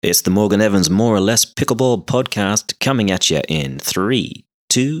It's the Morgan Evans More or Less Pickleball podcast coming at you in 3,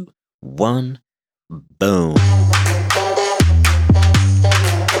 2, 1, boom.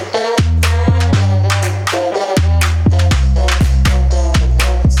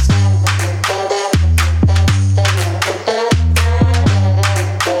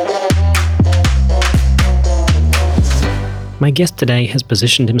 My guest today has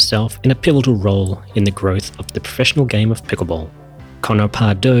positioned himself in a pivotal role in the growth of the professional game of pickleball. Connor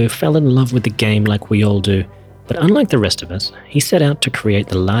Pardoe fell in love with the game like we all do, but unlike the rest of us, he set out to create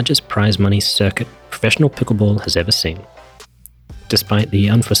the largest prize money circuit professional pickleball has ever seen. Despite the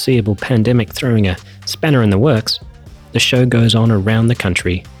unforeseeable pandemic throwing a spanner in the works, the show goes on around the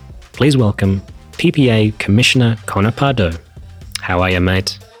country. Please welcome PPA Commissioner Connor Pardoe. How are you,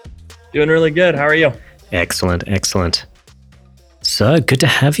 mate? Doing really good. How are you? Excellent, excellent. So, good to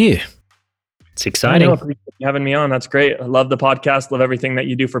have you. It's exciting. I appreciate you having me on. That's great. I love the podcast, love everything that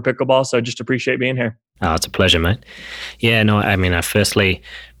you do for pickleball, so just appreciate being here. Oh, it's a pleasure, mate. Yeah, no, I mean, firstly,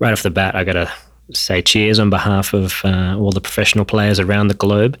 right off the bat, I got to say cheers on behalf of all the professional players around the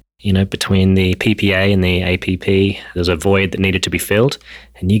globe. You know, between the PPA and the APP, there's a void that needed to be filled,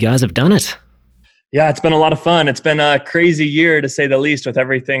 and you guys have done it. Yeah, it's been a lot of fun. It's been a crazy year, to say the least, with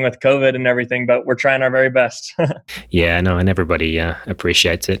everything with COVID and everything, but we're trying our very best. Yeah, no, and everybody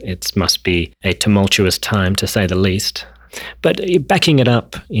appreciates it. It must be a tumultuous time, to say the least. But backing it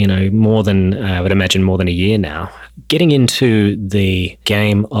up, you know, more than, I would imagine more than a year now, getting into the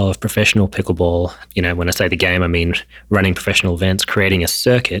game of professional pickleball, you know, when I say the game, I mean running professional events, creating a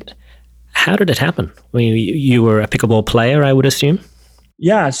circuit. How did it happen? I mean, you were a pickleball player, I would assume?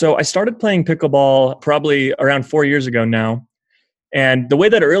 Yeah, so I started playing pickleball probably around 4 years ago now. And the way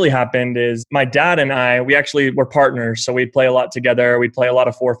that it really happened is my dad and I, we actually were partners. So we'd play a lot together. We'd play a lot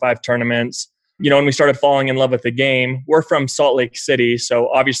of 4 or 5 tournaments. You know, when we started falling in love with the game, we're from Salt Lake City. So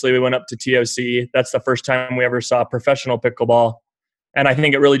obviously we went up to TOC. That's the first time we ever saw professional pickleball. And I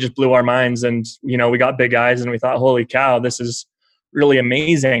think it really just blew our minds. And, you know, we got big eyes and we thought, holy cow, this is really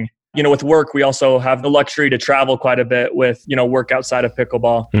amazing. You know, with work, we also have the luxury to travel quite a bit with, you know, work outside of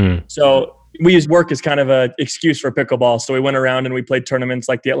pickleball. So we use work as kind of an excuse for pickleball. So we went around and we played tournaments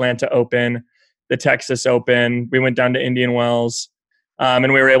like the Atlanta Open, the Texas Open. We went down to Indian Wells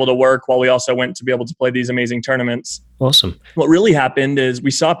and we were able to work while we also went to be able to play these amazing tournaments. Awesome. What really happened is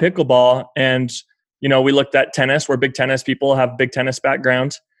we saw pickleball and, you know, we looked at tennis. We're big tennis people, have big tennis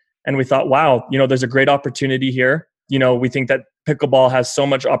background. And we thought, wow, you know, there's a great opportunity here. You know, we think that pickleball has so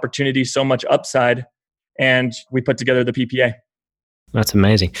much opportunity, so much upside, and we put together the PPA. That's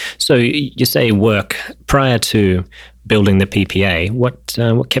amazing. So you say work. Prior to building the PPA,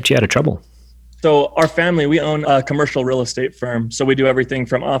 what kept you out of trouble? So our family, we own a commercial real estate firm. So we do everything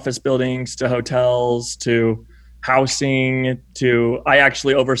from office buildings to hotels to housing to, I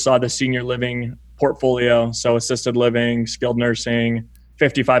actually oversaw the senior living portfolio. So assisted living, skilled nursing,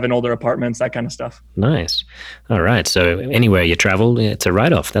 55 and older apartments, that kind of stuff. Nice. All right. So anywhere you travel, it's a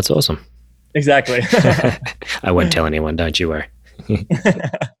write-off. That's awesome. Exactly. I won't tell anyone, don't you worry.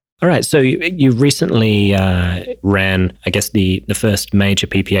 All right. So you recently ran, I guess, the first major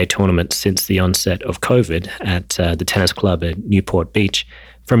PPA tournament since the onset of COVID at the tennis club at Newport Beach.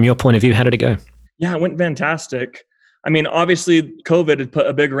 From your point of view, how did it go? Yeah, it went fantastic. I mean, obviously, COVID had put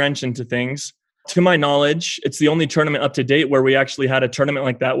a big wrench into things. To my knowledge, it's the only tournament up to date where we actually had a tournament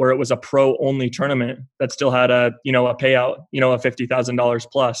like that, where it was a pro-only tournament that still had a payout, of $50,000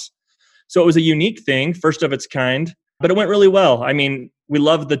 plus. So it was a unique thing, first of its kind, but it went really well. I mean, we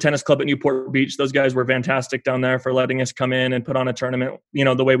loved the tennis club at Newport Beach. Those guys were fantastic down there for letting us come in and put on a tournament,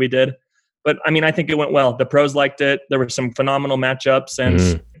 the way we did. But I mean, I think it went well. The pros liked it. There were some phenomenal matchups.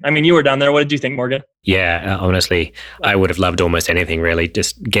 And I mean, you were down there. What did you think, Morgan? Yeah, honestly, I would have loved almost anything really,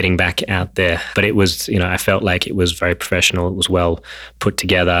 just getting back out there. But it was, I felt like it was very professional. It was well put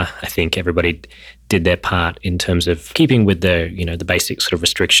together. I think everybody did their part in terms of keeping with the, the basic sort of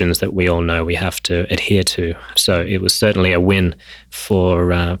restrictions that we all know we have to adhere to. So it was certainly a win for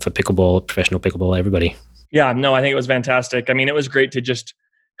pickleball, professional pickleball, everybody. Yeah, no, I think it was fantastic. I mean, it was great to just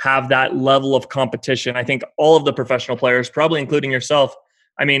have that level of competition. I think all of the professional players, probably including yourself,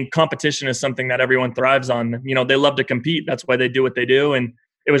 I mean, competition is something that everyone thrives on. They love to compete. That's why they do what they do. And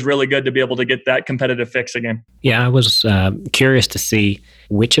it was really good to be able to get that competitive fix again. Yeah, I was curious to see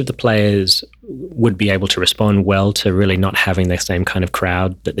which of the players would be able to respond well to really not having the same kind of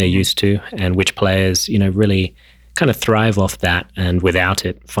crowd that they're used to, and which players, really kind of thrive off that and without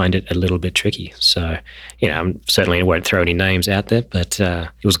it find it a little bit tricky. So, I certainly won't throw any names out there, but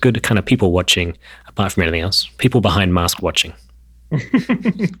it was good to kind of people watching, apart from anything else, people behind mask watching.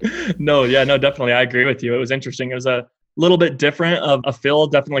 No, definitely. I agree with you. It was interesting. It was a little bit different of a feel,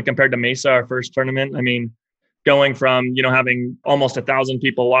 definitely compared to Mesa, our first tournament. I mean, going from, having almost 1,000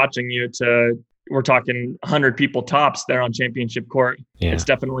 people watching you to we're talking 100 people tops there on championship court. Yeah. It's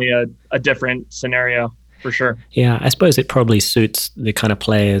definitely a different scenario for sure. Yeah, I suppose it probably suits the kind of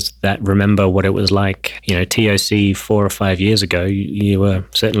players that remember what it was like. TOC 4 or 5 years ago, you were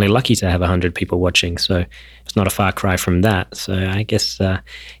certainly lucky to have 100 people watching. So it's not a far cry from that. So I guess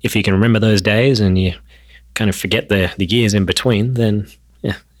if you can remember those days and you kind of forget the years in between, then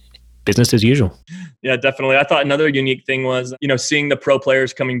yeah, business as usual. Yeah, definitely. I thought another unique thing was, seeing the pro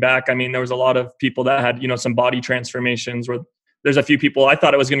players coming back. I mean, there was a lot of people that had, some body transformations where there's a few people, I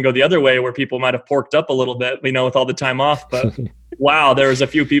thought it was going to go the other way where people might have porked up a little bit, with all the time off. But wow, there was a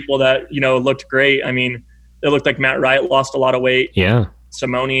few people that, looked great. I mean, it looked like Matt Wright lost a lot of weight. Yeah.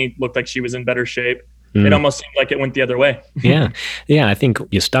 Simone looked like she was in better shape. It almost seemed like it went the other way. Yeah. I think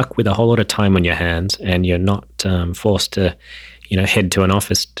you're stuck with a whole lot of time on your hands and you're not forced to, head to an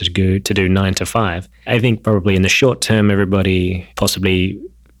office to do 9 to 5. I think probably in the short term, everybody possibly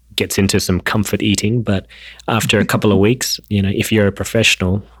gets into some comfort eating, but after a couple of weeks, if you're a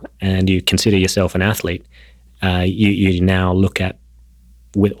professional and you consider yourself an athlete, you now look at,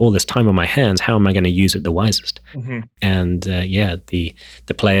 with all this time on my hands, how am I going to use it the wisest? Mm-hmm. And the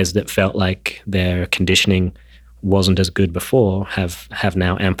players that felt like their conditioning wasn't as good before have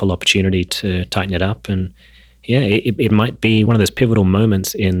now ample opportunity to tighten it up. And yeah, it might be one of those pivotal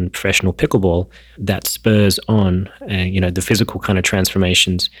moments in professional pickleball that spurs on, the physical kind of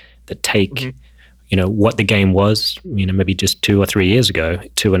transformations that take, mm-hmm. What the game was, maybe just 2 or 3 years ago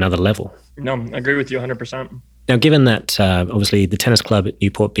to another level. No, I agree with you 100%. Now, given that obviously the tennis club at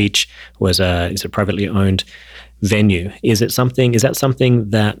Newport Beach is a privately owned venue, is that something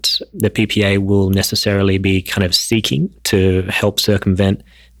that the PPA will necessarily be kind of seeking to help circumvent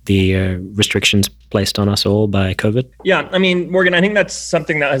the restrictions placed on us all by COVID? Yeah, I mean, Morgan, I think that's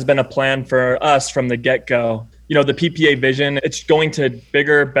something that has been a plan for us from the get-go. The PPA vision, it's going to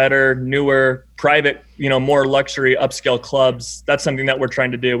bigger, better, newer, private, more luxury upscale clubs. That's something that we're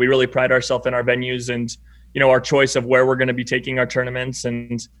trying to do. We really pride ourselves in our venues and, our choice of where we're going to be taking our tournaments.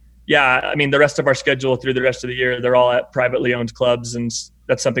 And yeah, I mean, the rest of our schedule through the rest of the year, they're all at privately owned clubs. And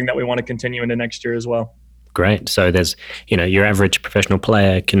that's something that we want to continue into next year as well. Great. So there's, your average professional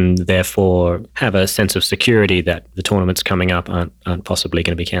player can therefore have a sense of security that the tournaments coming up aren't possibly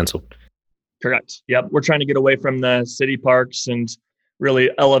going to be canceled. Correct. Yep. We're trying to get away from the city parks and really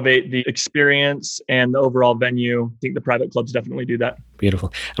elevate the experience and the overall venue. I think the private clubs definitely do that.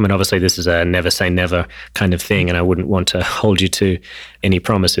 Beautiful. I mean, obviously this is a never say never kind of thing, and I wouldn't want to hold you to any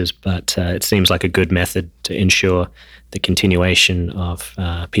promises, but it seems like a good method to ensure the continuation of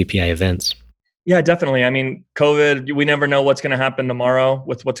PPA events. Yeah, definitely. I mean, COVID, we never know what's going to happen tomorrow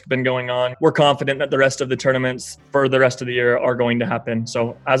with what's been going on. We're confident that the rest of the tournaments for the rest of the year are going to happen.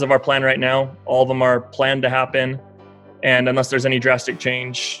 So as of our plan right now, all of them are planned to happen. And unless there's any drastic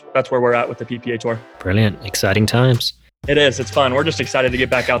change, that's where we're at with the PPA Tour. Brilliant. Exciting times. It is. It's fun. We're just excited to get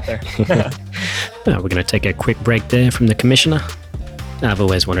back out there. We're going to take a quick break there from the commissioner. I've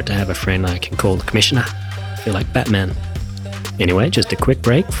always wanted to have a friend I can call the commissioner. I feel like Batman. Anyway, just a quick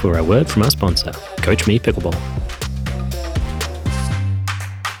break for a word from our sponsor, Coach Me Pickleball.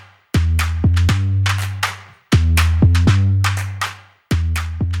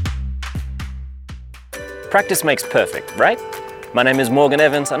 Practice makes perfect, right? My name is Morgan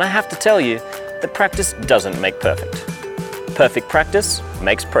Evans, and I have to tell you that practice doesn't make perfect. Perfect practice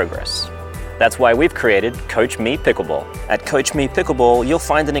makes progress. That's why we've created Coach Me Pickleball. At Coach Me Pickleball, you'll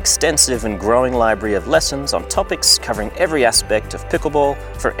find an extensive and growing library of lessons on topics covering every aspect of pickleball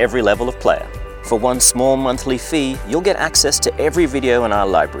for every level of player. For one small monthly fee, you'll get access to every video in our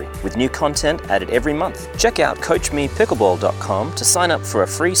library, with new content added every month. Check out CoachMePickleball.com to sign up for a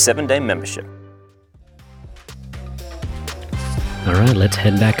free 7-day membership. All right, let's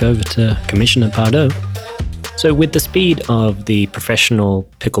head back over to Commissioner Pardoe. So with the speed of the professional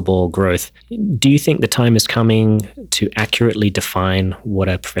pickleball growth, do you think the time is coming to accurately define what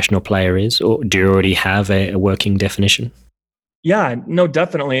a professional player is, or do you already have a working definition? Yeah, no,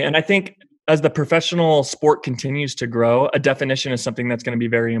 definitely. And I think as the professional sport continues to grow, a definition is something that's going to be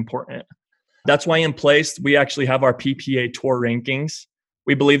very important. That's why in place, we actually have our PPA Tour rankings.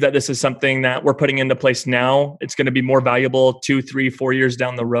 We believe that this is something that we're putting into place now. It's going to be more valuable 2, 3, 4 years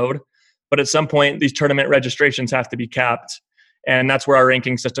down the road. But at some point, these tournament registrations have to be capped. And that's where our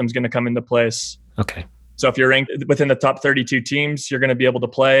ranking system is going to come into place. Okay. So if you're ranked within the top 32 teams, you're going to be able to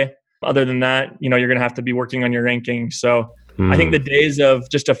play. Other than that, you're going to have to be working on your ranking. So I think the days of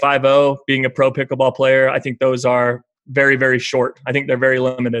just a 5-0 being a pro pickleball player, I think those are very, very short. I think they're very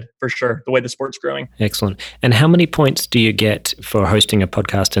limited for sure, the way the sport's growing. Excellent. And how many points do you get for hosting a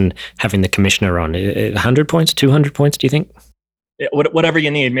podcast and having the commissioner on? 100 points, 200 points, do you think? Whatever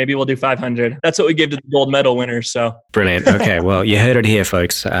you need. Maybe we'll do 500. That's what we give to the gold medal winners. So brilliant. Okay, well, you heard it here,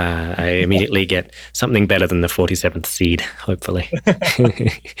 folks. I immediately get something better than the 47th seed, hopefully.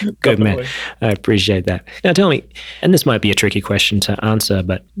 Good, man. I appreciate that. Now, tell me, and this might be a tricky question to answer,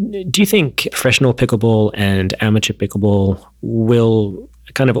 but do you think professional pickleball and amateur pickleball will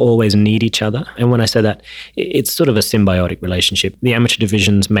kind of always need each other? And when I say that, it's sort of a symbiotic relationship. The amateur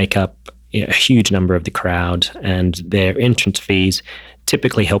divisions make up a huge number of the crowd, and their entrance fees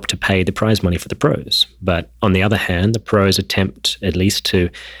typically help to pay the prize money for the pros. But on the other hand, the pros attempt at least to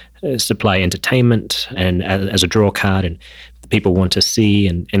supply entertainment and as a draw card, and people want to see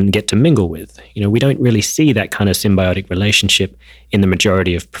and get to mingle with. We don't really see that kind of symbiotic relationship in the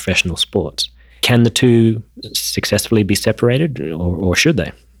majority of professional sports. Can the two successfully be separated, or should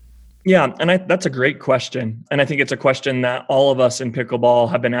they? Yeah, and that's a great question. And I think it's a question that all of us in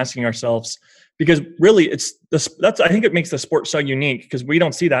pickleball have been asking ourselves, because really I think it makes the sport so unique, because we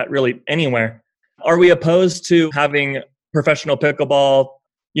don't see that really anywhere. Are we opposed to having professional pickleball,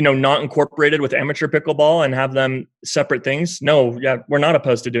 not incorporated with amateur pickleball and have them separate things? No, yeah, we're not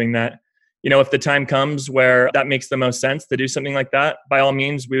opposed to doing that. If the time comes where that makes the most sense to do something like that, by all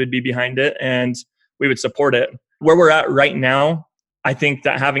means, we would be behind it and we would support it. Where we're at right now, I think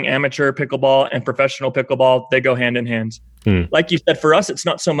that having amateur pickleball and professional pickleball, they go hand in hand. Like you said, for us, it's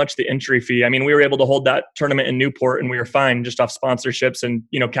not so much the entry fee. I mean, we were able to hold that tournament in Newport and we were fine just off sponsorships and,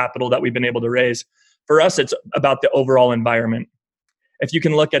 capital that we've been able to raise. For us, it's about the overall environment. If you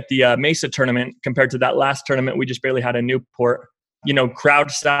can look at the Mesa tournament compared to that last tournament we just barely had in Newport, crowd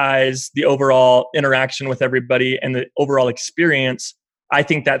size, the overall interaction with everybody and the overall experience, I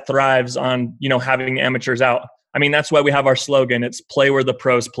think that thrives on, having amateurs out. I mean, that's why we have our slogan. It's play where the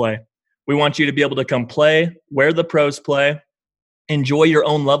pros play. We want you to be able to come play where the pros play, enjoy your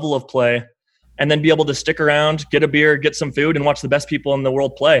own level of play, and then be able to stick around, get a beer, get some food, and watch the best people in the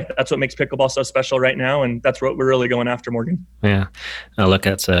world play. That's what makes pickleball so special right now, and that's what we're really going after, Morgan. Yeah. Oh, look,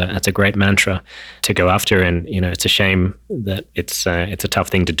 that's a great mantra to go after, and it's a shame that it's a tough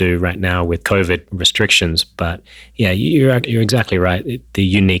thing to do right now with COVID restrictions. But yeah, you're exactly right. The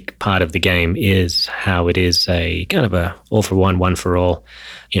unique part of the game is how it is a kind of a all for one for all,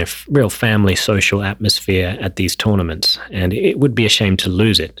 real family social atmosphere at these tournaments, and it would be a shame to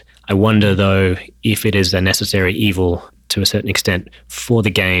lose it. I wonder, though, if it is a necessary evil to a certain extent for the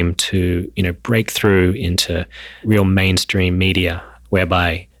game to, break through into real mainstream media,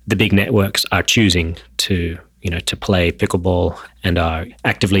 whereby the big networks are choosing to, to play pickleball and are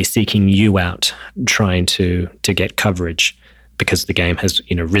actively seeking you out, trying to get coverage, because the game has,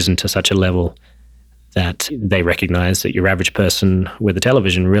 risen to such a level that they recognize that your average person with a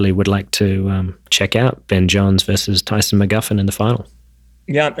television really would like to check out Ben Johns versus Tyson McGuffin in the final.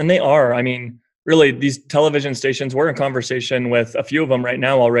 Yeah, and they are. I mean, really, these television stations, we're in conversation with a few of them right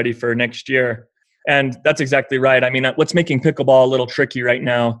now already for next year. And that's exactly right. I mean, what's making pickleball a little tricky right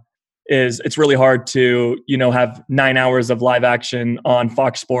now is it's really hard to, have 9 hours of live action on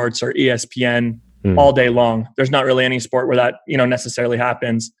Fox Sports or ESPN all day long. There's not really any sport where that, necessarily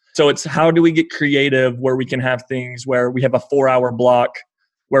happens. So it's how do we get creative where we can have things where we have a 4-hour block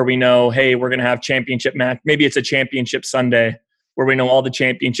where we know, hey, we're going to have championship match. Maybe it's a championship Sunday, where we know all the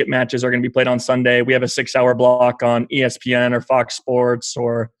championship matches are going to be played on Sunday. We have a 6-hour block on ESPN or Fox Sports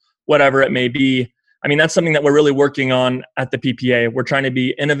or whatever it may be. I mean, that's something that we're really working on at the PPA. We're trying to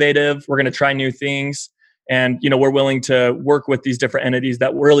be innovative. We're going to try new things. And, we're willing to work with these different entities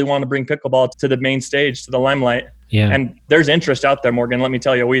that really want to bring pickleball to the main stage, to the limelight. Yeah. And there's interest out there, Morgan. Let me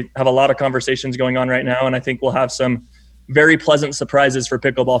tell you, we have a lot of conversations going on right now. And I think we'll have some very pleasant surprises for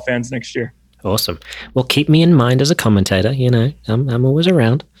pickleball fans next year. Awesome. Well, keep me in mind as a commentator. I'm always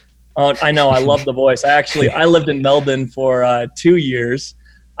around. Oh, I know. I love the voice. I lived in Melbourne for 2 years.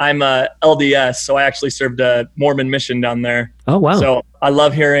 I'm LDS, so I actually served a Mormon mission down there. Oh, wow. So I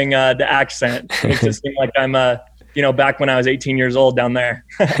love hearing the accent. It makes it seem like I'm, back when I was 18 years old down there.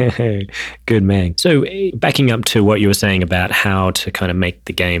 Good man. So backing up to what you were saying about how to kind of make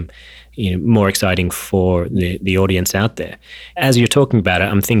the game more exciting for the audience out there. As you're talking about it,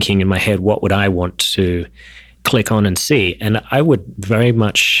 I'm thinking in my head, what would I want to click on and see? And I would very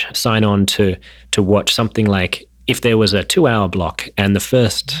much sign on to watch something like, if there was a 2-hour block and the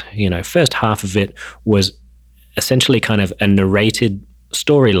first half of it was essentially kind of a narrated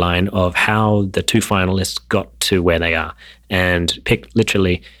storyline of how the two finalists got to where they are, and pick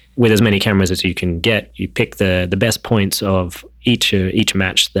literally with as many cameras as you can get, you pick the best points of each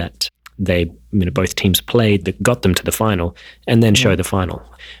match that both teams played that got them to the final, and then show the final.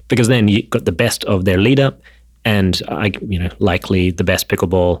 Because then you got the best of their lead up and likely the best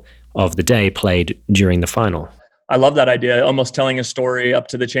pickleball of the day played during the final. I love that idea. Almost telling a story up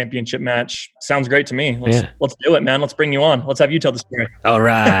to the championship match. Sounds great to me. Let's do it, man. Let's bring you on. Let's have you tell the story. All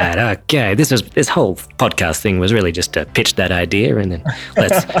right. Okay. This whole podcast thing was really just to pitch that idea, and then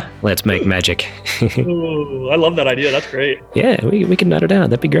let's make magic. Ooh, I love that idea. That's great. Yeah, we can nut it out.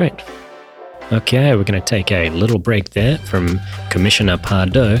 That'd be great. Okay, we're going to take a little break there from Commissioner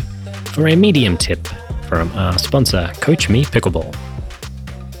Pardo for a medium tip from our sponsor, Coach Me Pickleball.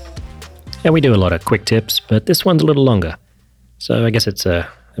 Yeah, we do a lot of quick tips, but this one's a little longer, so I guess it's a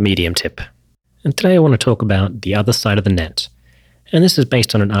medium tip. And today I want to talk about the other side of the net. And this is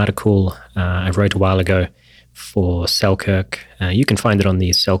based on an article I wrote a while ago for Selkirk. You can find it on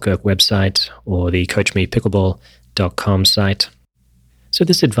the Selkirk website or the CoachMePickleball.com site. So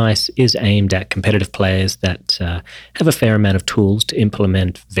this advice is aimed at competitive players that have a fair amount of tools to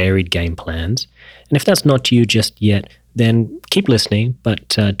implement varied game plans. And if that's not you just yet, then keep listening, but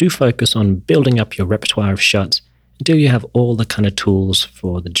do focus on building up your repertoire of shots until you have all the kind of tools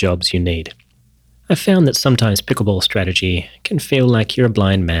for the jobs you need. I've found that sometimes pickleball strategy can feel like you're a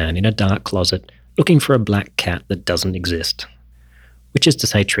blind man in a dark closet looking for a black cat that doesn't exist, which is to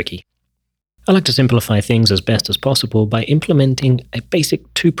say tricky. I like to simplify things as best as possible by implementing a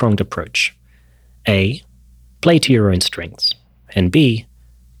basic two-pronged approach. A, play to your own strengths, and B,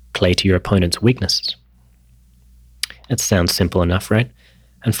 play to your opponent's weaknesses. That sounds simple enough, right?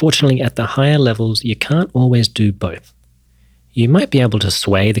 Unfortunately, at the higher levels, you can't always do both. You might be able to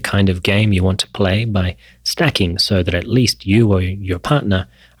sway the kind of game you want to play by stacking so that at least you or your partner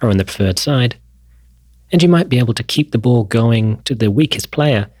are on the preferred side, and you might be able to keep the ball going to the weakest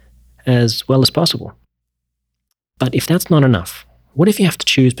player as well as possible. But if that's not enough, what if you have to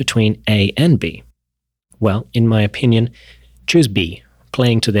choose between A and B? Well, in my opinion, choose B,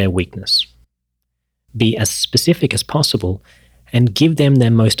 playing to their weakness. Be as specific as possible and give them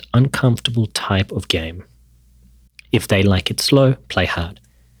their most uncomfortable type of game. If they like it slow, play hard.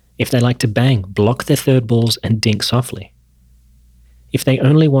 If they like to bang, block their third balls and dink softly. If they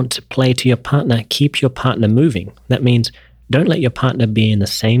only want to play to your partner, keep your partner moving. That means don't let your partner be in the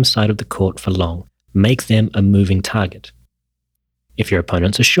same side of the court for long. Make them a moving target. If your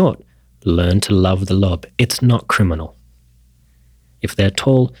opponents are short, learn to love the lob. It's not criminal. If they're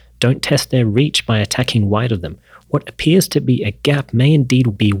tall, don't test their reach by attacking wide of them. What appears to be a gap may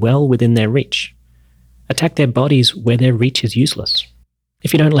indeed be well within their reach. Attack their bodies where their reach is useless.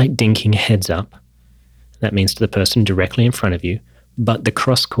 If you don't like dinking heads up, that means to the person directly in front of you, but the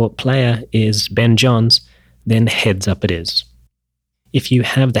cross-court player is Ben Johns, then heads up it is. If you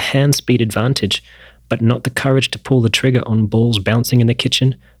have the hand speed advantage, but not the courage to pull the trigger on balls bouncing in the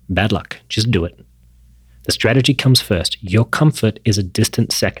kitchen, bad luck, just do it. The strategy comes first. Your comfort is a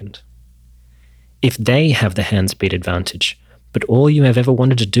distant second. If they have the hand speed advantage, but all you have ever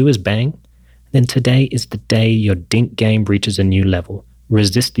wanted to do is bang, then today is the day your dink game reaches a new level.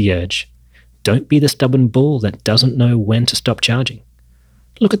 Resist the urge. Don't be the stubborn bull that doesn't know when to stop charging.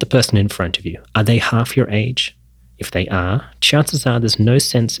 Look at the person in front of you. Are they half your age? If they are, chances are there's no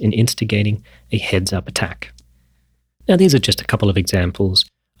sense in instigating a heads-up attack. Now, these are just a couple of examples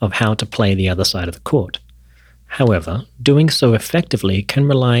of how to play the other side of the court. However, doing so effectively can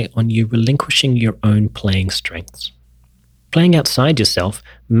rely on you relinquishing your own playing strengths. Playing outside yourself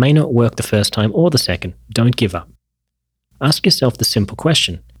may not work the first time or the second. Don't give up. Ask yourself the simple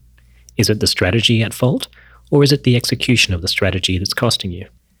question: is it the strategy at fault, or is it the execution of the strategy that's costing you?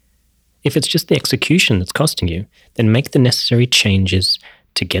 If it's just the execution that's costing you, then make the necessary changes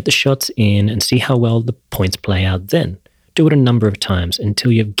to get the shots in and see how well the points play out then. Do it a number of times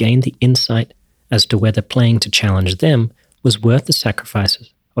until you've gained the insight as to whether playing to challenge them was worth the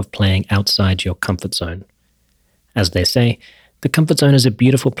sacrifices of playing outside your comfort zone. As they say, the comfort zone is a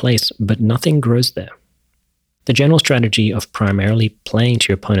beautiful place, but nothing grows there. The general strategy of primarily playing to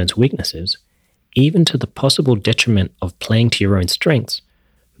your opponent's weaknesses, even to the possible detriment of playing to your own strengths,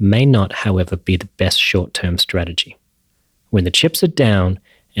 may not, however, be the best short-term strategy. When the chips are down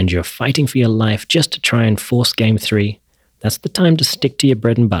and you're fighting for your life just to try and force Game 3, that's the time to stick to your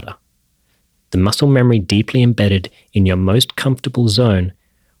bread and butter. The muscle memory deeply embedded in your most comfortable zone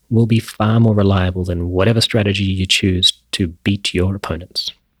will be far more reliable than whatever strategy you choose to beat your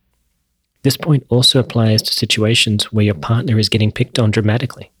opponents. This point also applies to situations where your partner is getting picked on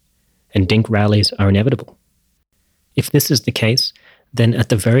dramatically, and dink rallies are inevitable. If this is the case, then at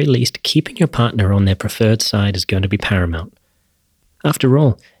the very least, keeping your partner on their preferred side is going to be paramount. After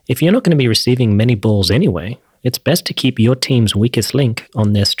all, if you're not going to be receiving many balls anyway, it's best to keep your team's weakest link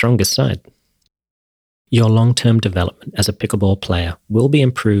on their strongest side. Your long-term development as a pickleball player will be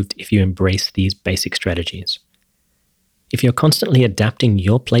improved if you embrace these basic strategies. If you're constantly adapting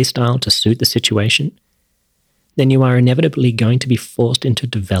your playstyle to suit the situation, then you are inevitably going to be forced into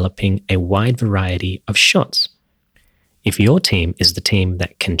developing a wide variety of shots. If your team is the team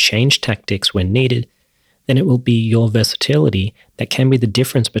that can change tactics when needed, then it will be your versatility that can be the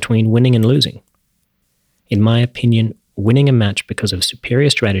difference between winning and losing. In my opinion, winning a match because of superior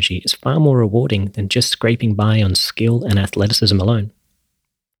strategy is far more rewarding than just scraping by on skill and athleticism alone.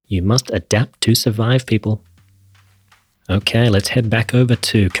 You must adapt to survive, people. Okay, let's head back over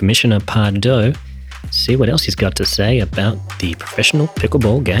to Commissioner Pardoe, see what else he's got to say about the professional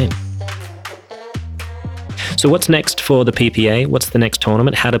pickleball game. So what's next for the PPA? What's the next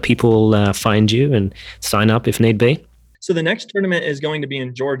tournament? How do people find you and sign up if need be? So the next tournament is going to be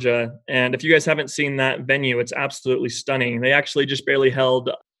in Georgia. And if you guys haven't seen that venue, it's absolutely stunning. They actually just barely held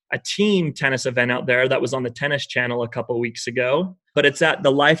a team tennis event out there that was on the Tennis Channel a couple weeks ago. But it's at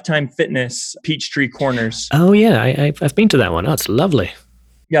the Lifetime Fitness Peachtree Corners. Oh, yeah. I've been to that one. Oh, it's lovely.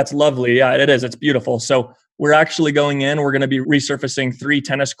 Yeah, it's lovely. Yeah, it is. It's beautiful. So we're actually going in. We're going to be resurfacing 3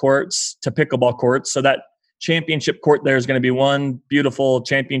 tennis courts to pickleball courts. So that championship court there is going to be one beautiful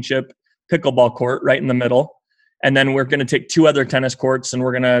championship pickleball court right in the middle. And then we're going to take 2 other tennis courts and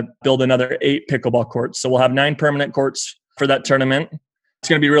we're going to build another 8 pickleball courts. So we'll have 9 permanent courts for that tournament. It's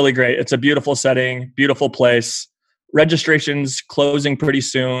going to be really great. It's a beautiful setting, beautiful place. Registration's closing pretty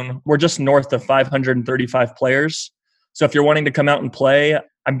soon. We're just north of 535 players. So if you're wanting to come out and play,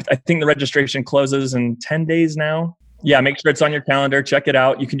 I think the registration closes in 10 days now. Yeah, make sure it's on your calendar. Check it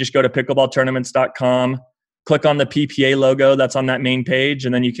out. You can just go to pickleballtournaments.com, click on the PPA logo that's on that main page,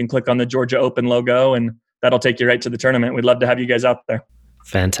 and then you can click on the Georgia Open logo, and that'll take you right to the tournament. We'd love to have you guys out there.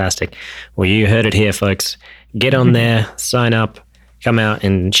 Fantastic. Well, you heard it here, folks. Get on there, sign up, come out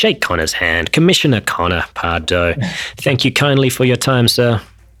and shake Connor's hand. Commissioner Connor Pardoe, thank you kindly for your time, sir.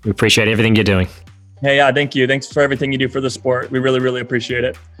 We appreciate everything you're doing. Hey, yeah, thank you. Thanks for everything you do for the sport. We really, really appreciate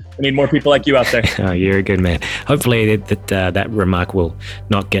it. We need more people like you out there. Oh, you're a good man. Hopefully that remark will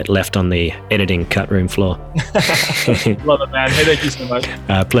not get left on the editing cut room floor. Love it, man. Hey, thank you so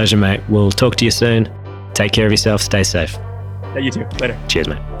much. Pleasure, mate. We'll talk to you soon. Take care of yourself. Stay safe. Yeah, you too. Later. Cheers,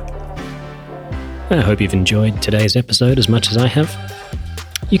 mate. I hope you've enjoyed today's episode as much as I have.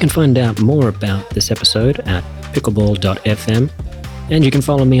 You can find out more about this episode at pickleball.fm, and you can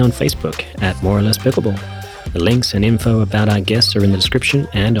follow me on Facebook at More or Less Pickleball. The links and info about our guests are in the description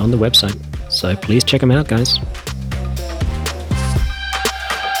and on the website, so please check them out, guys.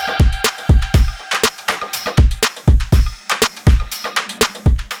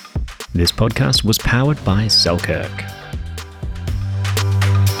 This podcast was powered by Selkirk.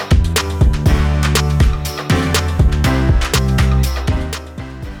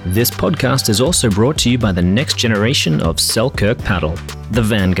 This podcast is also brought to you by the next generation of Selkirk paddle, the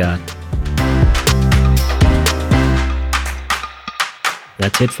Vanguard.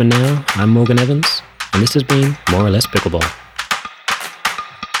 That's it for now. I'm Morgan Evans, and this has been More or Less Pickleball.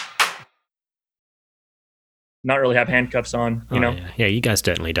 Not really have handcuffs on, you know? Yeah, you guys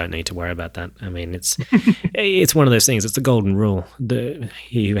certainly don't need to worry about that. I mean, it's one of those things. It's the golden rule.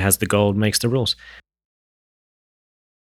 He who has the gold makes the rules.